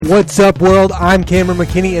What's up, world? I'm Cameron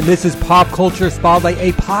McKinney, and this is Pop Culture Spotlight,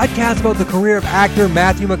 a podcast about the career of actor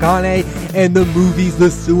Matthew McConaughey and the movies The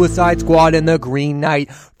Suicide Squad and The Green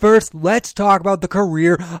Knight. First, let's talk about the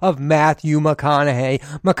career of Matthew McConaughey.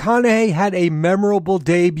 McConaughey had a memorable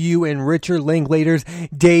debut in Richard Linklater's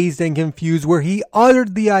Dazed and Confused, where he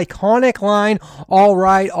uttered the iconic line, "All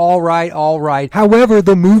right, all right, all right." However,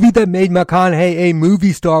 the movie that made McConaughey a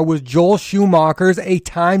movie star was Joel Schumacher's A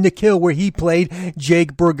Time to Kill, where he played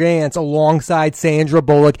Jake Brigance alongside Sandra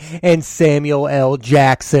Bullock and Samuel L.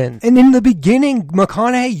 Jackson. And in the beginning,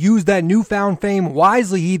 McConaughey used that newfound fame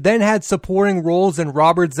wisely. He then had supporting roles in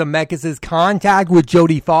Robert Zemeckis' Contact with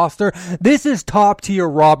Jodie Foster. This is top tier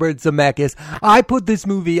Robert Zemeckis. I put this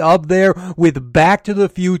movie up there with Back to the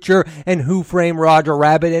Future and Who Framed Roger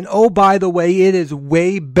Rabbit. And oh, by the way, it is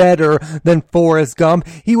way better than Forrest Gump.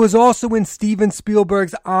 He was also in Steven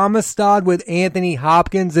Spielberg's Amistad with Anthony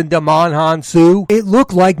Hopkins and Damon Hansu. It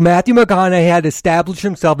looked like Matthew McConaughey had established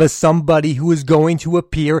himself as somebody who was going to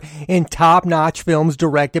appear in top-notch films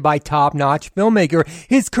directed by top-notch filmmaker.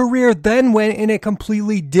 His career then went in a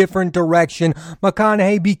completely different direction.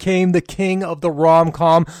 McConaughey became the king of the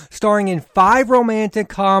rom-com, starring in 5 romantic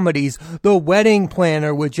comedies: The Wedding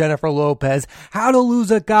Planner with Jennifer Lopez, How to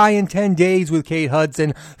Lose a Guy in 10 Days with Kate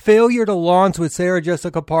Hudson, Failure to Launch with Sarah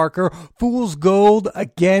Jessica Parker, Fool's Gold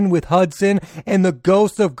again with Hudson, and The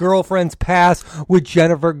Ghost of Girlfriend's Past with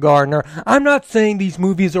Jennifer Garner. I'm not saying these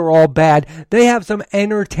movies are all bad. They have some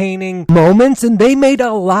entertaining moments and they made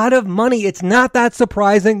a lot of money. It's not that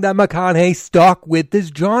surprising that McConaughey stuck with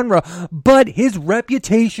this genre, but his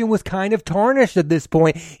reputation was kind of tarnished at this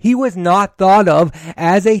point. He was not thought of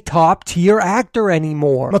as a top tier actor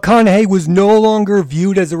anymore. McConaughey was no longer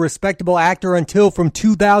viewed as a respectable actor until from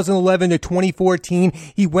 2011 to 2014,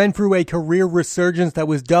 he went through a career resurgence that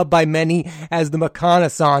was dubbed by many as the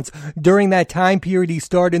McConaissance. During that time period, he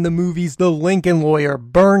starred in the movies The Lincoln Lawyer,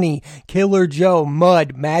 Bernie, Killer Joe,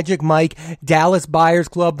 Mud, Magic Mike, Dallas Buyers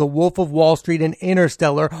Club, The Wolf of Wall Street, and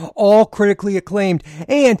Interstellar, all critically acclaimed.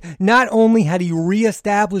 And not only had he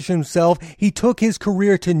reestablished himself, he took his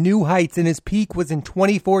career to new heights, and his peak was in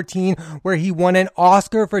 2014, where he won an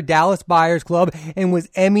Oscar for Dallas Buyers Club and was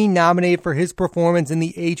Emmy nominated for his performance in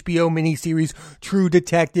the HBO miniseries True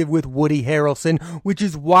Detective with Woody Harrelson, which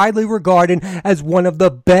is widely regarded as one of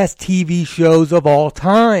the best TV shows of all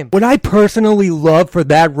time. What I personally love for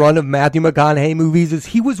that run of Matthew McConaughey movies is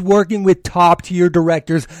he was working with top tier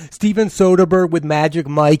directors: Steven Soderbergh with Magic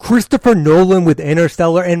Mike, Christopher Nolan with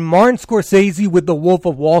Interstellar, and Martin Scorsese with The Wolf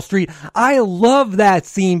of Wall Street. I love that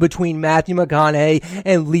scene between Matthew McConaughey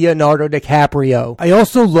and Leonardo DiCaprio. I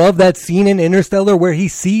also love that scene in Interstellar where he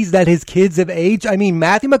sees that his kids have aged. I mean,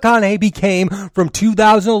 Matthew McConaughey became, from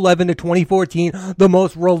 2011 to 2014, the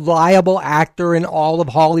most reliable actor in all of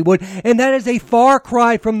Hollywood, and that is a far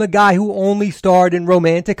cry from the guy who only starred in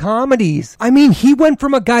romantic comedies. I mean, he went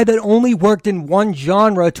from a guy that only worked in one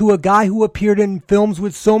genre to a guy who appeared in films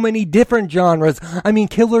with so many different genres. I mean,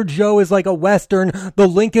 Killer Joe is like a Western, The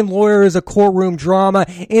Lincoln Lawyer is a courtroom drama,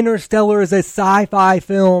 Interstellar is a sci-fi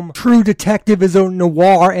film, True Detective is a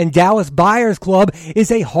noir, and Dallas Buyers Club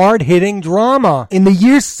is a hard-hitting drama. In the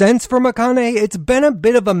years since for McConaughey, it's been a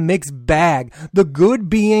bit of a mixed bag. The good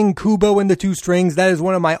being Kubo and the Two Strings. That is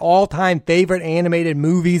one of my all-time favorite animated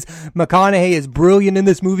movies. McConaughey is brilliant in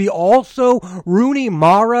this movie. Also, Rooney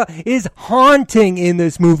Mara is haunting in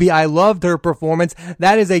this movie. I loved her performance.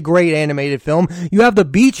 That is a great animated film. You have The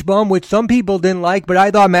Beach Bum, which some people didn't like, but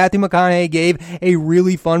I thought Matthew McConaughey gave a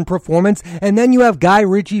really fun performance. And then you have Guy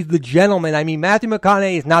Ritchie's The Gentleman. I mean, Matthew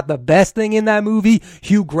McConaughey is not the best thing in that movie.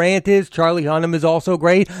 Hugh Grant is. Charlie Hunnam is also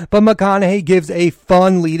great, but McConaughey gives a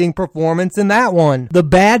fun leading performance in that one. The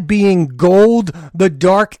bad being Gold, The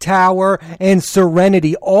Dark Tower, and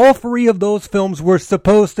Serenity. All 3 of those films were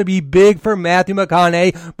supposed to be big for Matthew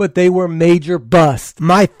McConaughey, but they were major busts.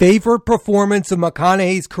 My favorite performance of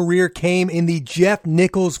McConaughey's career came in the Jeff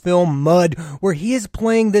Nichols film Mud, where he is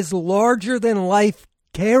playing this larger-than-life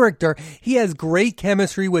character. He has great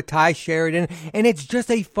chemistry with Ty Sheridan, and it's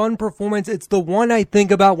just a fun performance. It's the one I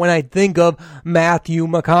think about when I think of Matthew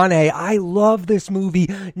McConaughey. I love this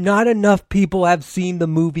movie. Not enough people have seen the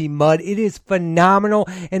movie Mud. It is phenomenal,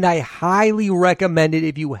 and I highly recommend it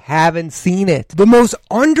if you haven't seen it. The most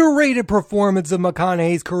underrated performance of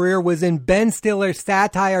McConaughey's career was in Ben Stiller's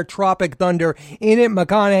satire Tropic Thunder. In it,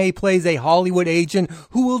 McConaughey plays a Hollywood agent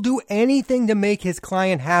who will do anything to make his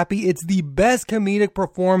client happy. It's the best comedic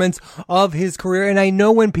performance of his career. And I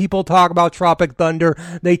know when people talk about Tropic Thunder,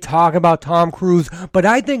 they talk about Tom Cruise, but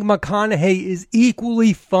I think McConaughey is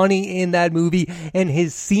equally funny in that movie, and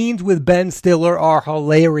his scenes with Ben Stiller are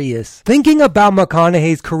hilarious. Thinking about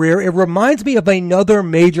McConaughey's career, it reminds me of another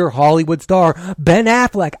major Hollywood star, Ben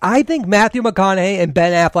Affleck. I think Matthew McConaughey and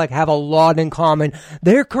Ben Affleck have a lot in common.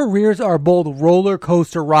 Their careers are both roller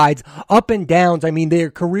coaster rides, up and downs. I mean, their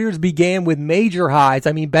careers began with major highs.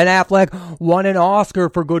 I mean, Ben Affleck won an Oscar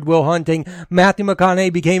for Good Will Hunting. Matthew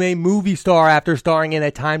McConaughey became a movie star after starring in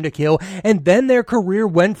A Time to Kill, and then their career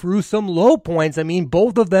went through some low points. I mean,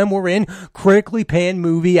 both of them were in critically panned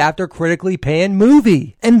movie after critically panned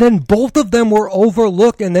movie, and then both of them were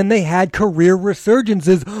overlooked, and then they had career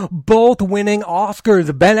resurgences, both winning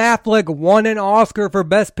Oscars. Ben Affleck won an Oscar for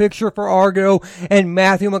Best Picture for Argo, and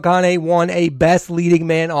Matthew McConaughey won a Best Leading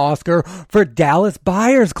Man Oscar for Dallas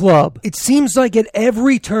Buyers Club. It seems like at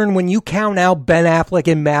every turn when you count out Ben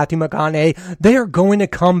Affleck and Matthew McConaughey, they are going to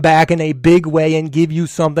come back in a big way and give you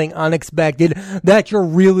something unexpected that you're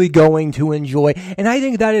really going to enjoy. And I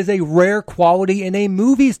think that is a rare quality in a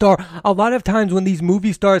movie star. A lot of times when these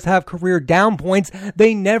movie stars have career down points,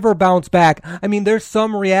 they never bounce back. I mean, there's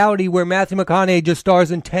some reality where Matthew McConaughey just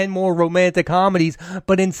stars in 10 more romantic comedies,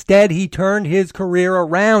 but instead he turned his career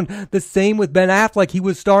around. The same with Ben Affleck. He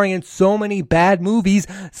was starring in so many bad movies.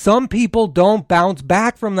 Some people don't bounce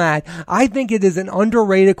back from that. I think it is an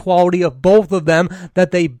underrated quality of both of them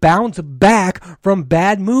that they bounce back from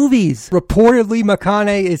bad movies. Reportedly,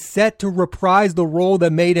 McConaughey is set to reprise the role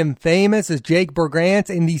that made him famous as Jake Bergantz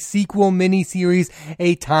in the sequel miniseries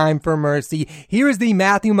A Time for Mercy. Here is the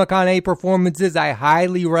Matthew McConaughey performances I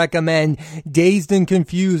highly recommend: Dazed and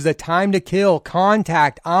Confused, A Time to Kill,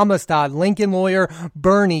 Contact, Amistad, Lincoln Lawyer,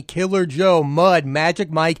 Bernie, Killer Joe, Mud,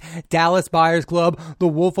 Magic Mike, Dallas Buyers Club, The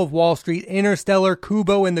Wolf of Wall Street, Interstellar,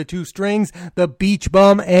 Kubo and the Two Strings, The Beach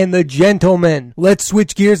Bum, and The Gentleman. Let's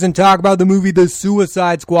switch gears and talk about the movie The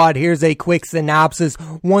Suicide Squad. Here's a quick synopsis.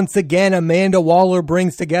 Once again, Amanda Waller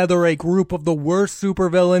brings together a group of the worst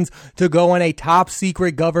supervillains to go on a top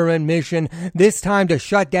secret government mission, this time to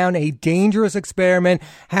shut down a dangerous experiment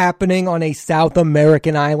happening on a South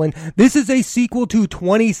American island. This is a sequel to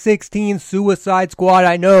 2016 Suicide Squad.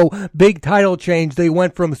 I know, big title change. They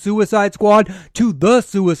went from Suicide Squad to The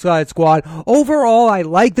Suicide Squad. Overall, I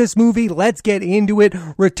like this movie. Let's get into it.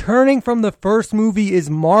 Returning from the first movie is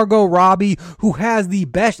Margot Robbie, who has the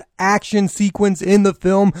best action sequence in the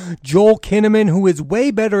film. Joel Kinnaman, who is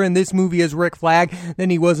way better in this movie as Rick Flag than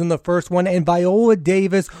he was in the first one, and Viola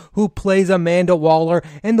Davis, who plays Amanda Waller.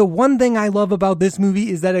 And the one thing I love about this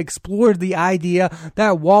movie is that it explores the idea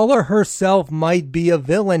that Waller herself might be a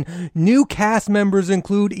villain. New cast members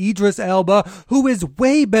include Idris Elba, who is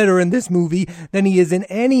way better in this movie than he is in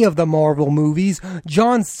any of the Marvel movies.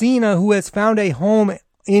 John Cena, who has found a home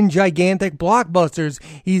in gigantic blockbusters.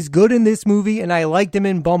 He's good in this movie, and I liked him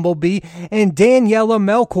in Bumblebee. And Daniela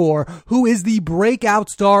Melchior, who is the breakout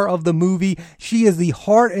star of the movie. She is the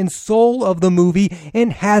heart and soul of the movie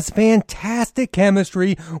and has fantastic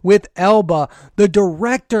chemistry with Elba. The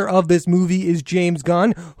director of this movie is James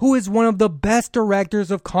Gunn, who is one of the best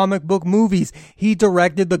directors of comic book movies. He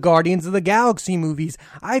directed the Guardians of the Galaxy movies.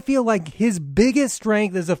 I feel like his biggest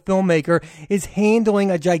strength as a filmmaker is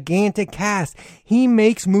handling a gigantic cast. He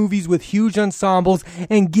makes movies with huge ensembles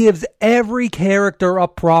and gives every character a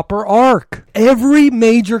proper arc. Every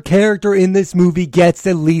major character in this movie gets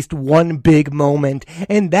at least one big moment,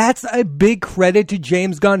 and that's a big credit to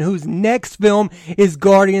James Gunn, whose next film is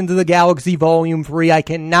Guardians of the Galaxy Volume 3. I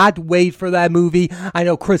cannot wait for that movie. I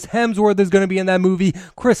know Chris Hemsworth is going to be in that movie.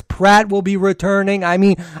 Chris Pratt will be returning. I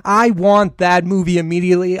mean, I want that movie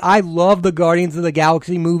immediately. I love the Guardians of the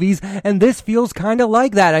Galaxy movies, and this feels kind of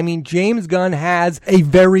like that. I mean, James Gunn has a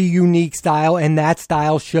very unique style, and that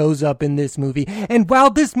style shows up in this movie. And while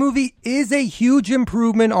this movie is a huge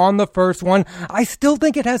improvement on the first one, I still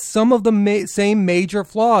think it has some of the same major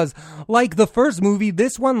flaws. Like the first movie,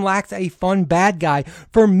 this one lacks a fun bad guy.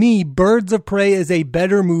 For me, Birds of Prey is a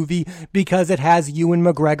better movie because it has Ewan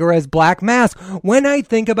McGregor as Black Mask. When I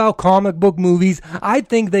think about comic book movies, I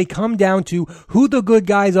think they come down to who the good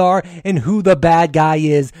guys are and who the bad guy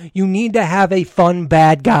is. You need to have a fun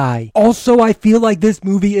bad guy. Also, I feel like this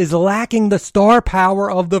movie is lacking the star power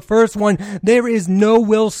of the first one. There is no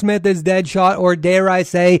Will Smith as Deadshot, or dare I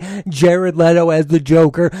say, Jared Leto as the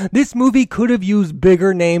Joker. This movie could have used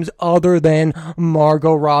bigger names other than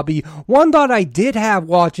Margot Robbie. One thought I did have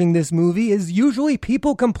watching this movie is usually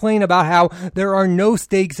people complain about how there are no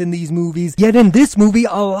stakes in these movies, yet in this movie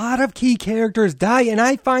a lot of key characters die, and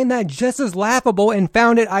I find that just as laughable and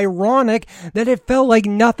found it ironic that it felt like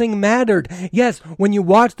nothing mattered. Yes, when you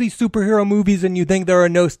watch these superhero movies and you think think there are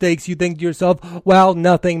no stakes, you think to yourself, well,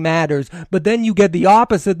 nothing matters. But then you get the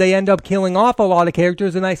opposite. They end up killing off a lot of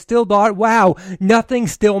characters, and I still thought, wow, nothing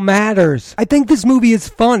still matters. I think this movie is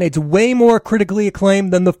fun. It's way more critically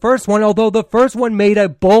acclaimed than the first one, although the first one made a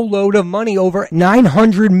boatload of money, over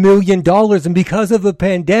 $900 million, and because of the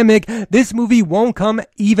pandemic, this movie won't come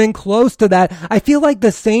even close to that. I feel like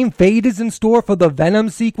the same fate is in store for the Venom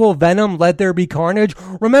sequel, Venom Let There Be Carnage.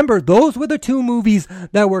 Remember, those were the two movies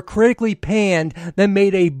that were critically panned that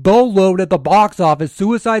made a boatload at the box office.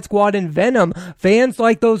 Suicide Squad and Venom. Fans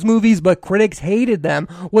liked those movies, but critics hated them.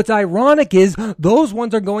 What's ironic is those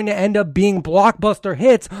ones are going to end up being blockbuster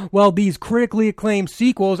hits, while these critically acclaimed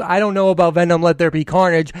sequels, I don't know about Venom Let There Be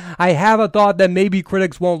Carnage. I have a thought that maybe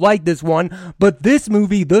critics won't like this one, but this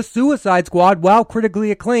movie, The Suicide Squad, while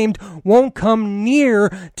critically acclaimed, won't come near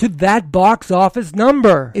to that box office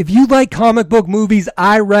number. If you like comic book movies,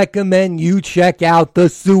 I recommend you check out The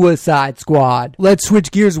Suicide Squad. Let's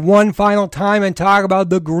switch gears one final time and talk about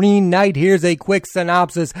The Green Knight. Here's a quick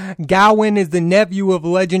synopsis. Gawain is the nephew of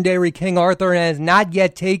legendary King Arthur and has not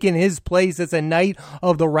yet taken his place as a knight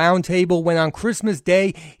of the Round Table when on Christmas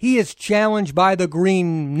Day he is challenged by the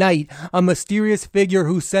Green Knight, a mysterious figure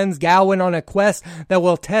who sends Gawain on a quest that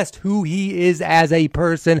will test who he is as a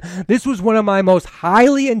person. This was one of my most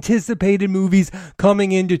highly anticipated movies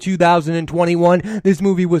coming into 2021. This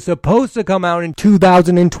movie was supposed to come out in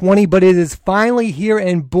 2020, but it is finally here,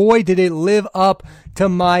 and boy did it live up to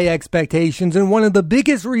my expectations. And one of the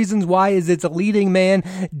biggest reasons why is its leading man,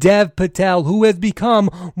 Dev Patel, who has become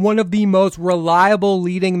one of the most reliable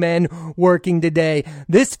leading men working today.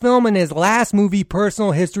 This film and his last movie,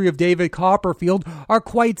 Personal History of David Copperfield, are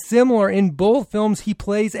quite similar. In both films, he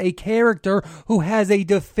plays a character who has a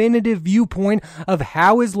definitive viewpoint of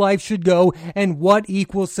how his life should go and what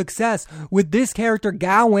equals success. With this character,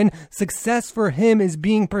 Gawain, success for him is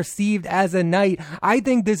being perceived as a knight. I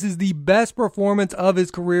think this is the best performance of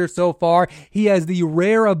his career so far. He has the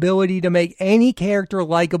rare ability to make any character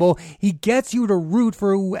likable. He gets you to root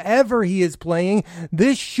for whoever he is playing.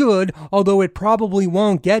 This should, although it probably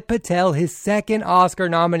won't, get Patel his second Oscar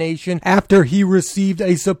nomination after he received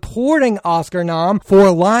a supporting Oscar nom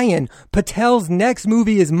for Lion. Patel's next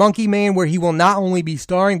movie is Monkey Man, where he will not only be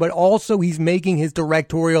starring, but also he's making his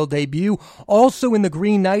directorial debut. Also in The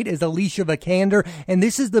Green Knight is Alicia Vikander, and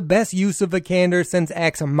this is the best use of Vikander since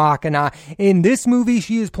Ex Machina. In this movie,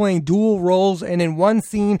 she is playing dual roles, and in one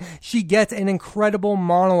scene, she gets an incredible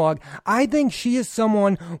monologue. I think she is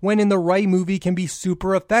someone, when in the right movie, can be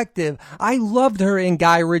super effective. I loved her in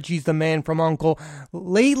Guy Ritchie's The Man from U.N.C.L.E.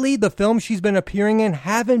 Lately, the films she's been appearing in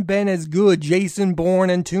haven't been as good. Jason Bourne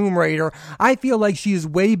and Tomb Raider. I feel like she is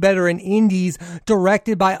way better in indies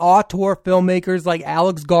directed by auteur filmmakers like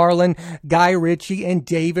Alex Garland, Guy Ritchie, and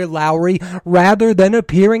David Lowery, rather than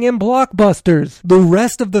appearing in blockbusters. The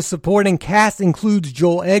rest of the supporting cast includes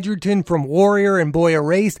Joel Edgerton from Warrior and Boy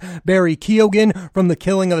Erased, Barry Keoghan from The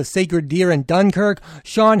Killing of a Sacred Deer and Dunkirk,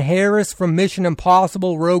 Sean Harris from Mission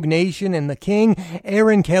Impossible, Rogue Nation and The King,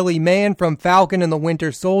 Aaron Kelly Mann from Falcon and the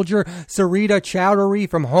Winter Soldier, Sarita Chowdhury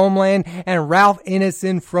from Homeland, and Ralph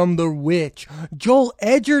Ineson from The Witch. Joel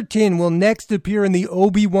Edgerton will next appear in the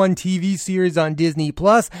Obi-Wan TV series on Disney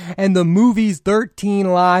Plus and the movies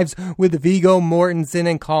 13 Lives with Viggo Mortensen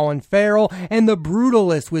and Colin Farrell, and The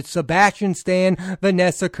Brutalist with Sebastian Stan,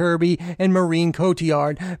 Vanessa Kirby, and Maureen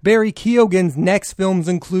Cotillard. Barry Keoghan's next films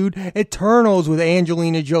include Eternals with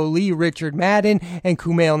Angelina Jolie, Richard Madden, and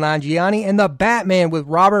Kumail Nanjiani, and The Batman with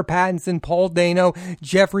Robert Pattinson, Paul Dano,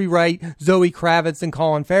 Jeffrey Wright, Zoe Kravitz, and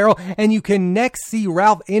Colin Farrell. And you can next see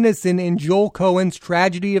Ralph Ineson in Joel Coen's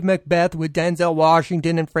Tragedy of Macbeth with Denzel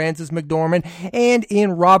Washington and Frances McDormand, and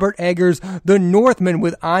in Robert Eggers' The Northman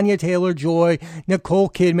with Anya Taylor-Joy, Nicole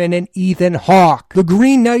Kidman, and Ethan Hawke. The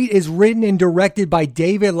Green Knight is written and directed by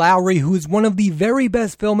David Lowery, who is one of the very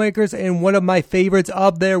best filmmakers and one of my favorites,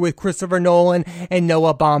 up there with Christopher Nolan and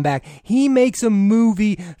Noah Baumbach. He makes a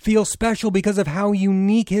movie feel special because of how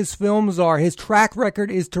unique his films are. His track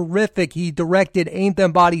record is terrific. He directed Ain't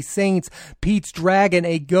Them Body Saints, Pete's Dragon,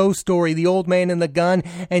 A Ghost Story, The Old Man and the Gun,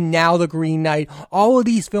 and now The Green Knight. All of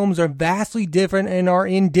these films are vastly different and are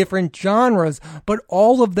in different genres, but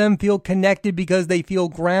all of them feel connected because they feel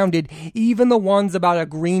grounded, even the ones about a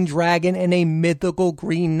green dragon and a mythical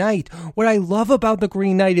Green Knight. What I love about The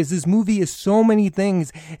Green Knight is this movie is so many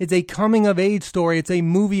things. It's a coming-of-age story. It's a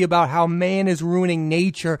movie about how man is ruining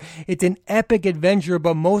nature. It's an epic adventure,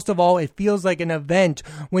 but most of all, it feels like an event.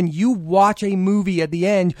 When you watch a movie at the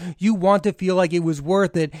end, you want to feel like it was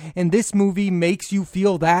worth it, and this movie makes you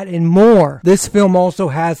feel that and more. This film also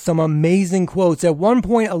has some amazing quotes. At one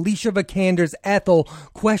point, Alicia Vikander's Ethel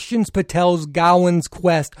questions Patel's Gawain's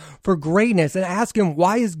quest for for greatness and ask him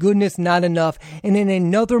why is goodness not enough. And in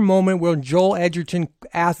another moment where Joel Edgerton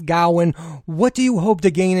asks Gawain, what do you hope to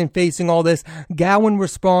gain in facing all this? Gawain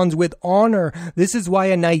responds with honor. This is why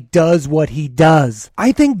a knight does what he does.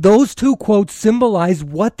 I think those two quotes symbolize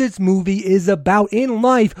what this movie is about. In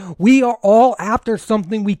life, we are all after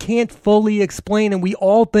something we can't fully explain, and we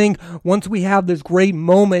all think once we have this great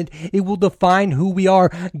moment, it will define who we are.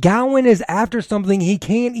 Gawain is after something he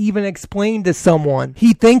can't even explain to someone.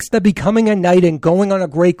 He thinks that becoming a knight and going on a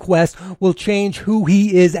great quest will change who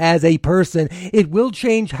he is as a person. It will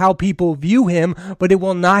change how people view him, but it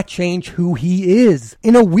will not change who he is.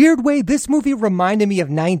 In a weird way, this movie reminded me of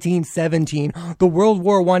 1917, the World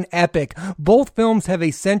War I epic. Both films have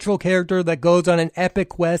a central character that goes on an epic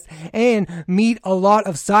quest and meet a lot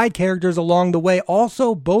of side characters along the way.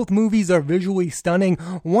 Also, both movies are visually stunning.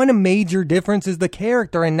 One major difference is the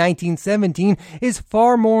character in 1917 is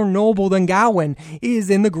far more noble than Gawain is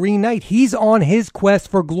in The Green Knight. He's on his quest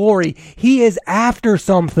for glory. He is after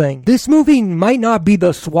something. This movie might not be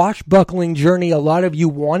the swashbuckling journey a lot of you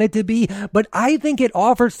want it to be, but I think it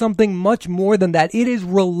offers something much more than that. It is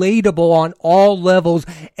relatable on all levels.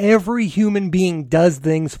 Every human being does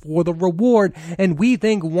things for the reward, and we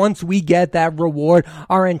think once we get that reward,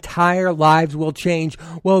 our entire lives will change.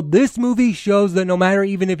 Well, this movie shows that no matter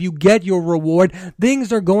even if you get your reward,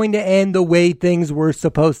 things are going to end the way things were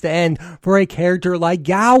supposed to end for a character like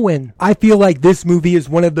Gawain. I feel like this movie is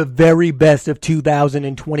one of the very best of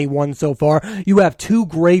 2021 so far. You have two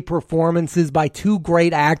great performances by two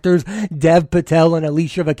great actors, Dev Patel and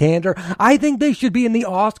Alicia Vikander. I think they should be in the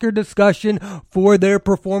Oscar discussion for their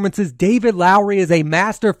performances. David Lowery is a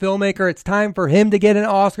master filmmaker. It's time for him to get an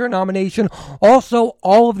Oscar nomination. Also,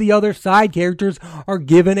 all of the other side characters are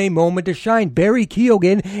given a moment to shine. Barry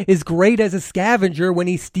Keoghan is great as a scavenger when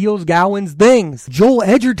he steals Gawain's things. Joel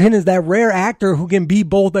Edgerton is that rare actor who can be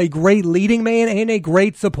both a great leading man and a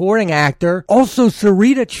great supporting actor. Also,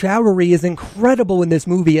 Sarita Chowdhury is incredible in this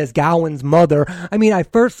movie as Gawain's mother. I mean, I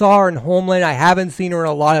first saw her in Homeland. I haven't seen her in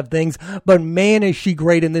a lot of things, but man, is she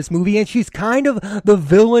great in this movie, and she's kind of the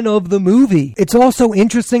villain of the movie. It's also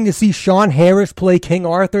interesting to see Sean Harris play King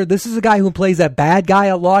Arthur. This is a guy who plays a bad guy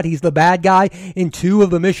a lot. He's the bad guy in 2 of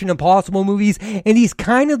the Mission Impossible movies, and he's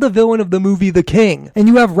kind of the villain of the movie The King. And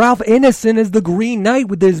you have Ralph Ineson as the Green Knight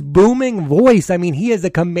with his booming voice. I mean, he has a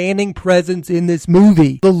commanding presence in this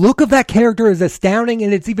movie. The look of that character is astounding,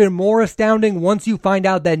 and it's even more astounding once you find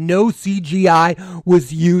out that no CGI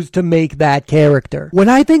was used to make that character. What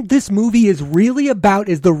I think this movie is really about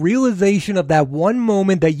is the realization of that one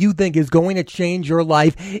moment that you think is going to change your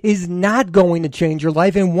life is not going to change your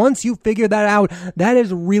life, and once you figure that out, that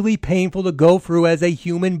is really painful to go through as a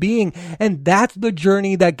human being, and that's the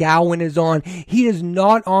journey that Gawain is on. He is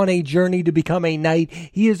not on a journey to become a knight.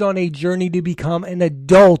 He is on a journey to become an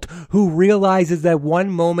adult who realizes that one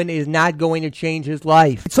moment is not going to change his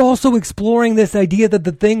life. It's also exploring this idea that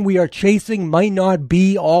the thing we are chasing might not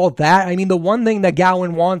be all that. I mean, the one thing that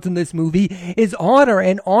Gawain wants in this movie is honor,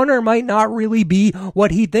 and honor might not really be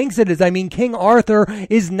what he thinks it is. I mean, King Arthur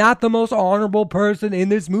is not the most honorable person in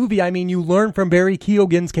this movie. I mean, you learn from Barry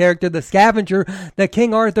Keoghan's character, the scavenger, that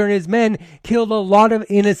King Arthur and his men killed a lot of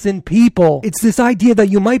innocent people. It's this idea that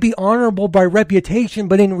you might be honorable by reputation,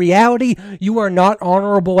 but in reality, you are not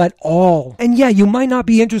honorable at all. And yeah, you might not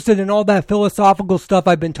be interested in all that philosophical stuff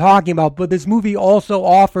I've been talking about, but this movie also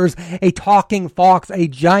offers a talking fox, a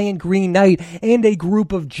giant green knight, and a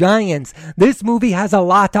group of giants. This movie has a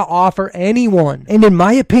lot to offer anyone. And in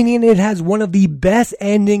my opinion, it has one of the best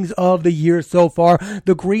endings of the year so far.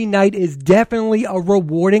 The Green Knight is definitely a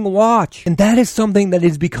rewarding watch. And that is something that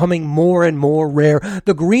is becoming more and more rare.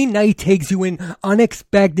 The Green Knight takes you in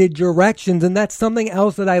unexpected directions, and that's something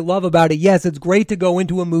else that I love about it. Yes, it's great to go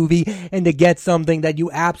into a movie and to get something that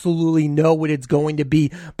you absolutely know what it's going to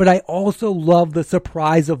be, but I also love the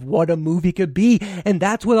surprise of what a movie could be, and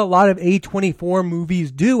that's what a lot of A24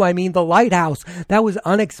 movies do. I mean, The Lighthouse, that was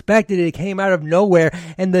unexpected. It came out of nowhere,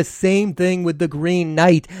 and the same thing with The Green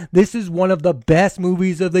Knight. This is one of the best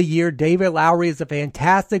movies of the year. David Lowery is a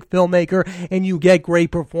fantastic filmmaker, and you get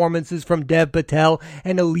great performances from Dev Patel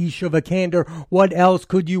and Alicia Vikander. What else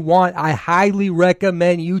could you want? I highly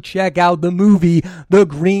recommend you check out the movie The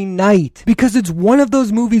Green Knight, because it's one of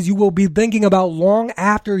those movies you will be thinking about long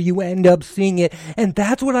after you end up seeing it, and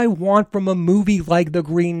that's what I want from a movie like The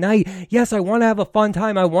Green Knight. Yes, I want to have a fun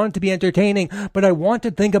time, I want it to be entertaining, but I want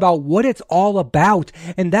to think about what it's all about,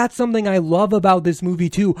 and that's something I love about this movie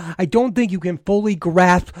too. I don't think you can fully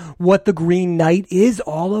grasp what The Green Knight is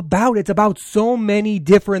all about. It's about so many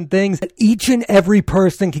different things that each and every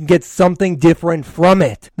person can get something different from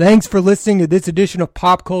it. Thanks for listening to this edition of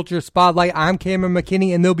Pop Culture Spotlight. I'm Cameron Cameron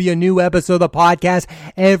McKinney, and there'll be a new episode of the podcast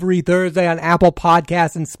every Thursday on Apple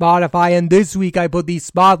Podcasts and Spotify. And this week I put the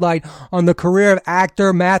spotlight on the career of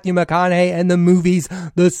actor Matthew McConaughey and the movies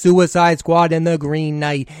The Suicide Squad and The Green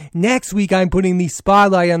Knight. Next week I'm putting the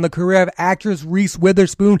spotlight on the career of actress Reese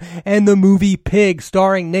Witherspoon and the movie Pig,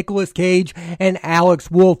 starring Nicolas Cage and Alex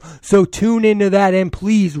Wolff. So tune into that and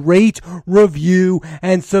please rate, review,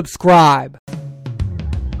 and subscribe.